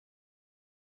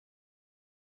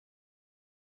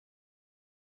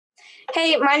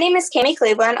Hey, my name is Cami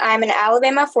Cleveland. I'm an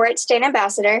Alabama 4-H State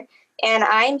Ambassador, and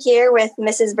I'm here with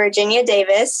Mrs. Virginia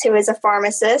Davis, who is a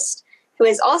pharmacist, who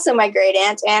is also my great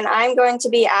aunt, and I'm going to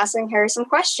be asking her some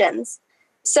questions.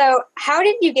 So, how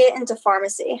did you get into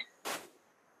pharmacy?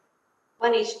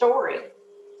 Funny story.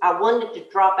 I wanted to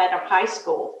drop out of high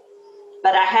school,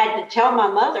 but I had to tell my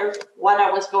mother what I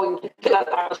was going to do.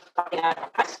 I was dropping out of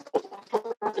high school. I told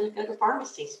her I was going to go to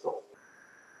pharmacy school.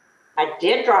 I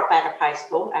did drop out of high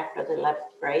school after the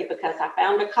 11th grade because I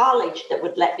found a college that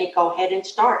would let me go ahead and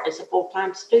start as a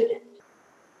full-time student.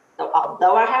 So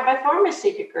although I have a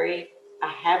pharmacy degree,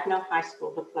 I have no high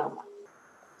school diploma.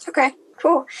 Okay,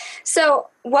 cool. So,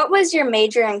 what was your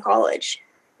major in college?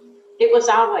 It was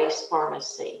always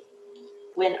pharmacy.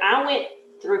 When I went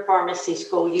through pharmacy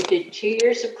school, you did 2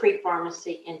 years of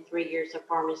pre-pharmacy and 3 years of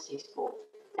pharmacy school.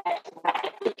 That's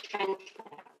radically changed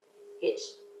now.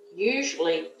 It's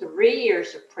usually 3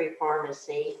 years of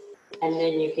pre-pharmacy, and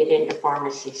then you get into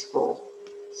pharmacy school.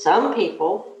 Some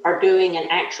people are doing an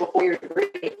actual 4-year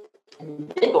degree and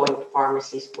then going to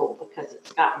pharmacy school because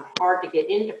it's gotten hard to get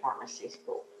into pharmacy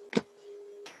school.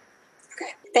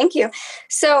 Okay, thank you.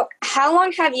 So, how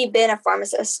long have you been a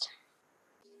pharmacist?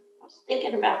 I was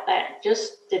thinking about that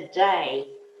just today.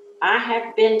 I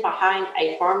have been behind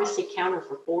a pharmacy counter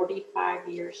for 45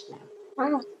 years now.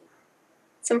 Wow,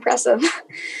 it's impressive.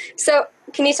 So,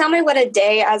 can you tell me what a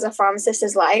day as a pharmacist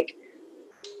is like?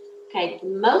 Okay,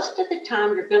 most of the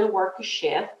time you're going to work a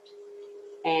shift,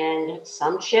 and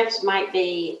some shifts might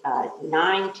be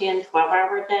 9, 10,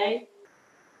 12-hour day.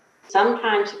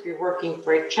 Sometimes if you're working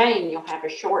for a chain, you'll have a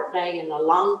short day and a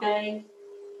long day.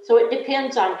 So it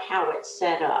depends on how it's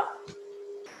set up.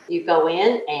 You go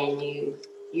in and you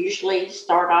usually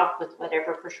start off with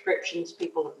whatever prescriptions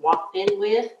people have walked in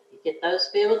with. You get those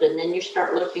filled, and then you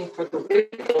start looking for the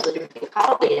refills that have been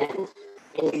called in,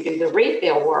 and you do the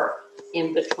refill work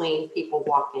in between people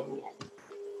walking in.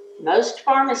 Most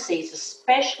pharmacies,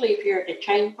 especially if you're at a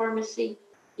chain pharmacy,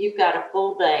 you've got a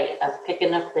full day of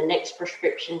picking up the next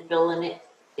prescription, filling it,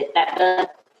 get that done,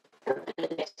 go to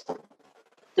the next one.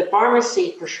 The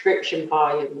pharmacy prescription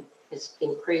volume has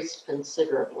increased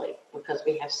considerably because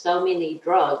we have so many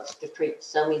drugs to treat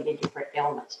so many different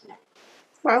ailments now.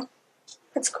 Wow,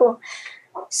 that's cool.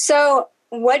 So,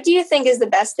 what do you think is the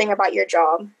best thing about your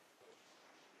job?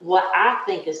 What I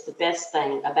think is the best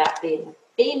thing about being a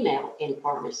female in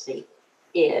pharmacy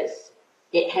is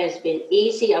it has been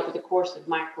easy over the course of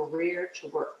my career to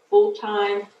work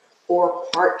full-time or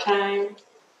part-time.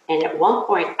 And at one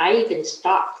point, I even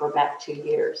stopped for about 2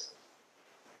 years.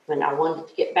 When I wanted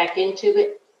to get back into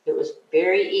it, it was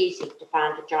very easy to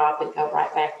find a job and go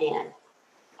right back in.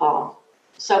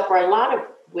 So for a lot of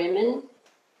women,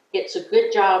 it's a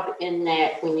good job in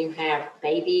that when you have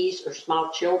babies or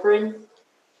small children,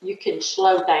 you can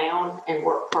slow down and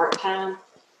work part-time.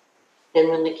 Then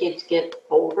when the kids get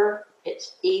older,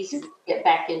 it's easy to get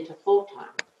back into full-time.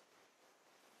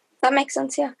 That makes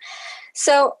sense, yeah.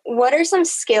 So, what are some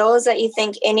skills that you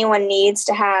think anyone needs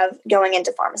to have going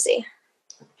into pharmacy?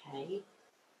 Okay.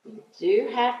 You do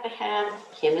have to have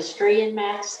chemistry and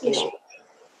math skills.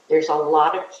 There's a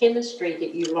lot of chemistry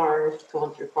that you learn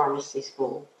going through pharmacy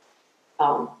school.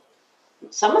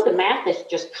 Some of the math is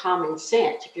just common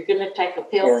sense. If you're going to take a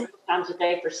pill 3 times a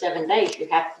day for 7 days, you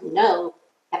have to know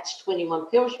that's 21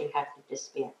 pills you have to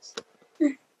dispense.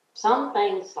 Some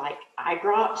things like eye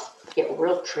drops get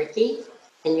real tricky,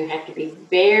 and you have to be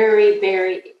very,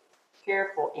 very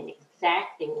careful and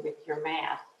exacting with your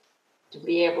math to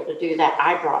be able to do that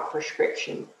eye drop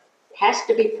prescription. It has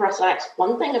to be precise.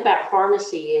 One thing about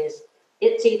pharmacy is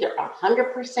it's either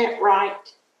 100%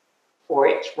 right or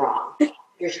it's wrong.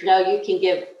 There's no you can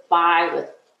give by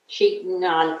with cheating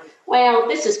on, well,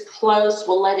 this is close,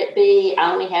 we'll let it be.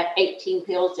 I only have 18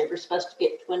 pills, they were supposed to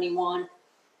get 21.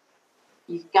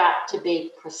 You've got to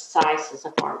be precise as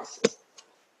a pharmacist.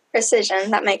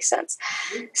 Precision, that makes sense.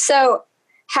 So,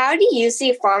 how do you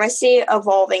see pharmacy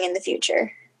evolving in the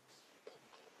future?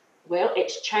 Well,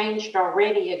 it's changed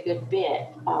already a good bit.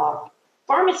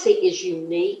 Pharmacy is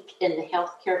unique in the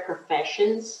healthcare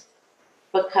professions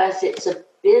because it's a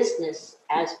business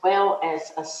as well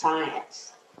as a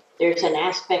science. There's an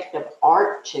aspect of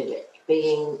art to it,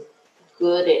 being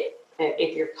good at,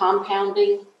 if you're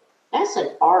compounding, that's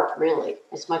an art really,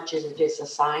 as much as it is a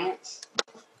science.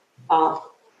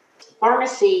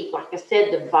 Pharmacy, like I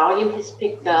said, the volume has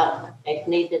picked up. They've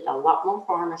needed a lot more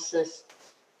pharmacists.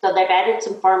 So they've added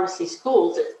some pharmacy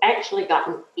schools. It's actually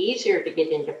gotten easier to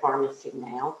get into pharmacy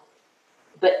now.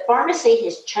 But pharmacy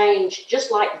has changed,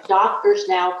 just like doctors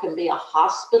now can be a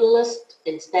hospitalist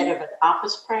instead of an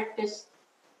office practice.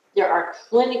 there are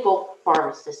clinical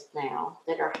pharmacists now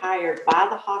that are hired by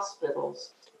the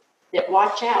hospitals that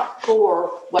watch out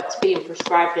for what's being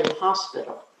prescribed in the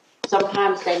hospital.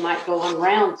 Sometimes they might go on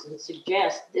rounds and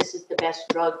suggest this is the best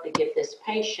drug to give this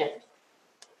patient,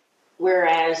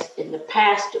 whereas in the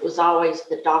past it was always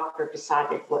the doctor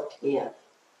decided what to give.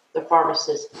 The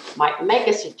pharmacist might make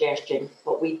a suggestion,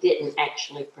 but we didn't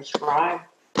actually prescribe.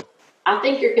 I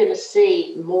think you're going to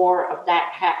see more of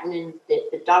that happening, that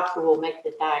the doctor will make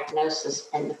the diagnosis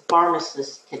and the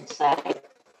pharmacist can say,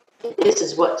 this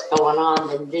is what's going on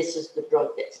and this is the drug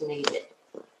that's needed.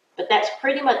 But that's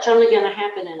pretty much only going to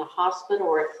happen in a hospital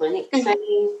or a clinic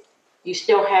setting. You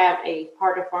still have a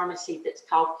part of pharmacy that's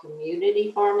called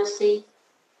community pharmacy,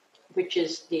 which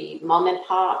is the mom and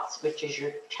pops, which is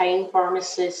your chain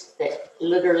pharmacists that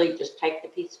literally just take the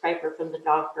piece of paper from the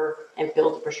doctor and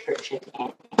fill the prescription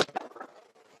and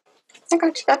I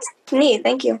got you. That's neat.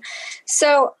 Thank you.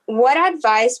 So, what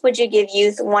advice would you give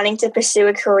youth wanting to pursue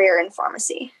a career in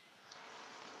pharmacy?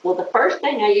 Well, the first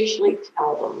thing I usually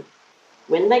tell them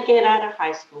when they get out of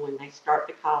high school, when they start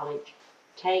to college,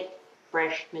 take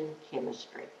freshman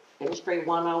chemistry, Chemistry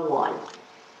 101.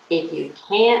 If you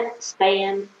can't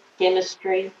stand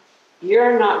chemistry,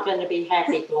 you're not going to be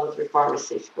happy going through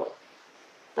pharmacy school.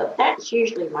 So that's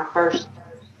usually my first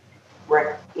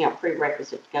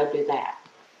prerequisite to go do that.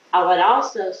 I would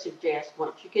also suggest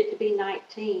once you get to be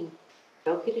 19,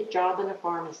 go get a job in a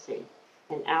pharmacy.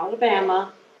 In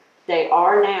Alabama, they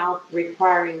are now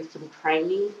requiring some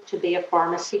training to be a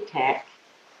pharmacy tech.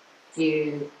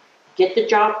 You get the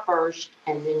job first,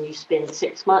 and then you spend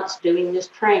 6 months doing this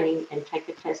training and take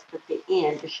a test at the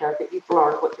end to show that you've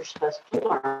learned what you're supposed to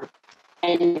learn,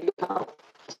 and you become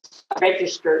a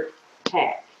registered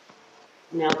tech.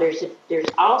 Now, there's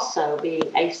also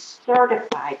being a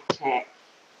certified tech.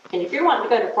 And if you're wanting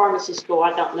to go to pharmacy school,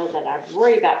 I don't know that I'd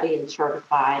worry about being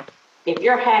certified. If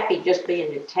you're happy just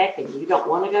being a tech and you don't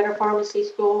want to go to pharmacy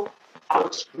school, I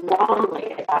would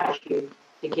strongly advise you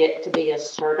to get to be a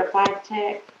certified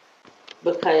tech,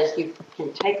 because you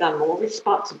can take on more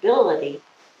responsibility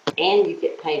and you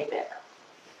get paid better.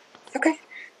 Okay.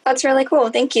 That's really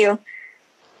cool. Thank you.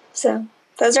 So,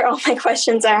 those are all my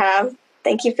questions I have.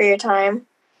 Thank you for your time.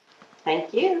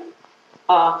 Thank you.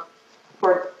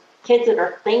 For kids that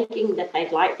are thinking that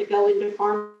they'd like to go into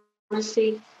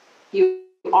pharmacy, you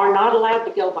are not allowed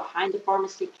to go behind the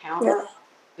pharmacy counter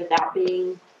without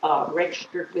being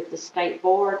registered with the state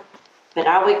board. But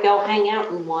I would go hang out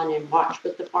in one and watch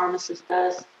what the pharmacist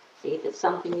does, see if it's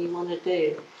something you want to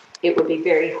do. It would be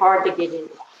very hard to get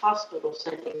into a hospital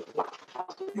setting to watch a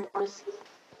hospital pharmacist,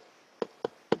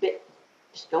 but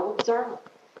just go observe.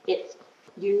 It's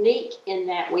unique in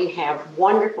that we have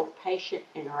wonderful patient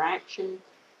interaction.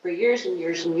 For years and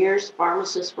years and years,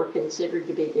 pharmacists were considered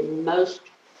to be the most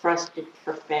trusted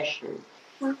profession.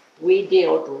 We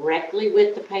deal directly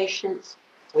with the patients.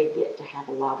 We get to have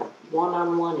a lot of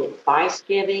one-on-one advice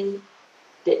giving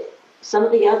that some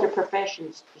of the other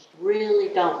professions just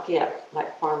really don't get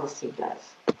like pharmacy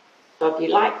does. So if you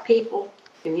like people,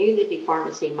 community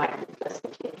pharmacy might be the best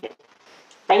thing to get.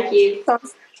 Thank you.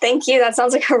 Thank you. That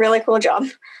sounds like a really cool job.